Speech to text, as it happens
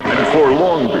For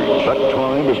Long Beach, that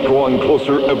time is drawing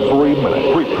closer every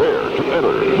minute. Prepare to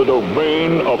enter the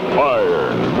domain of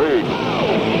Iron Maiden.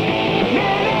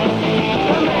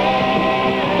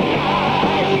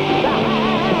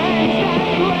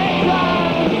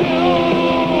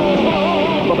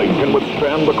 Nothing can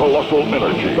withstand the colossal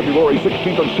energy. February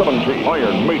 16th and 17th,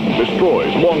 Iron Maiden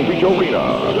destroys Long Beach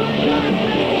Arena.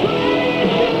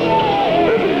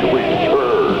 Eddie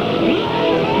returns.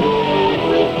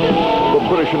 The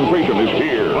British invasion is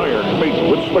here. Iron Maiden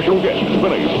with special guest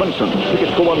Vinnie Vincent.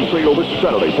 Tickets go on sale this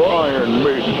Saturday for Iron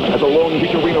Maiden at the Long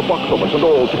Beach Arena box office and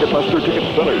all Ticketmaster ticket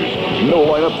centers. No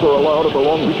lineups are allowed at the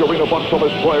Long Beach Arena box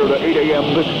office prior to 8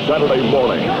 a.m. this Saturday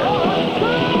morning.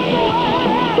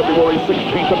 February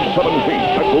 16th and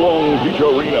 17th at Long Beach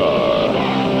Arena.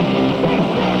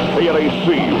 KNAC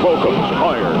welcomes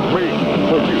Iron Maiden,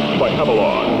 produced by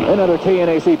Avalon. Another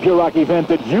KNAC Pure Rock event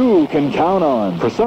that you can count on. For some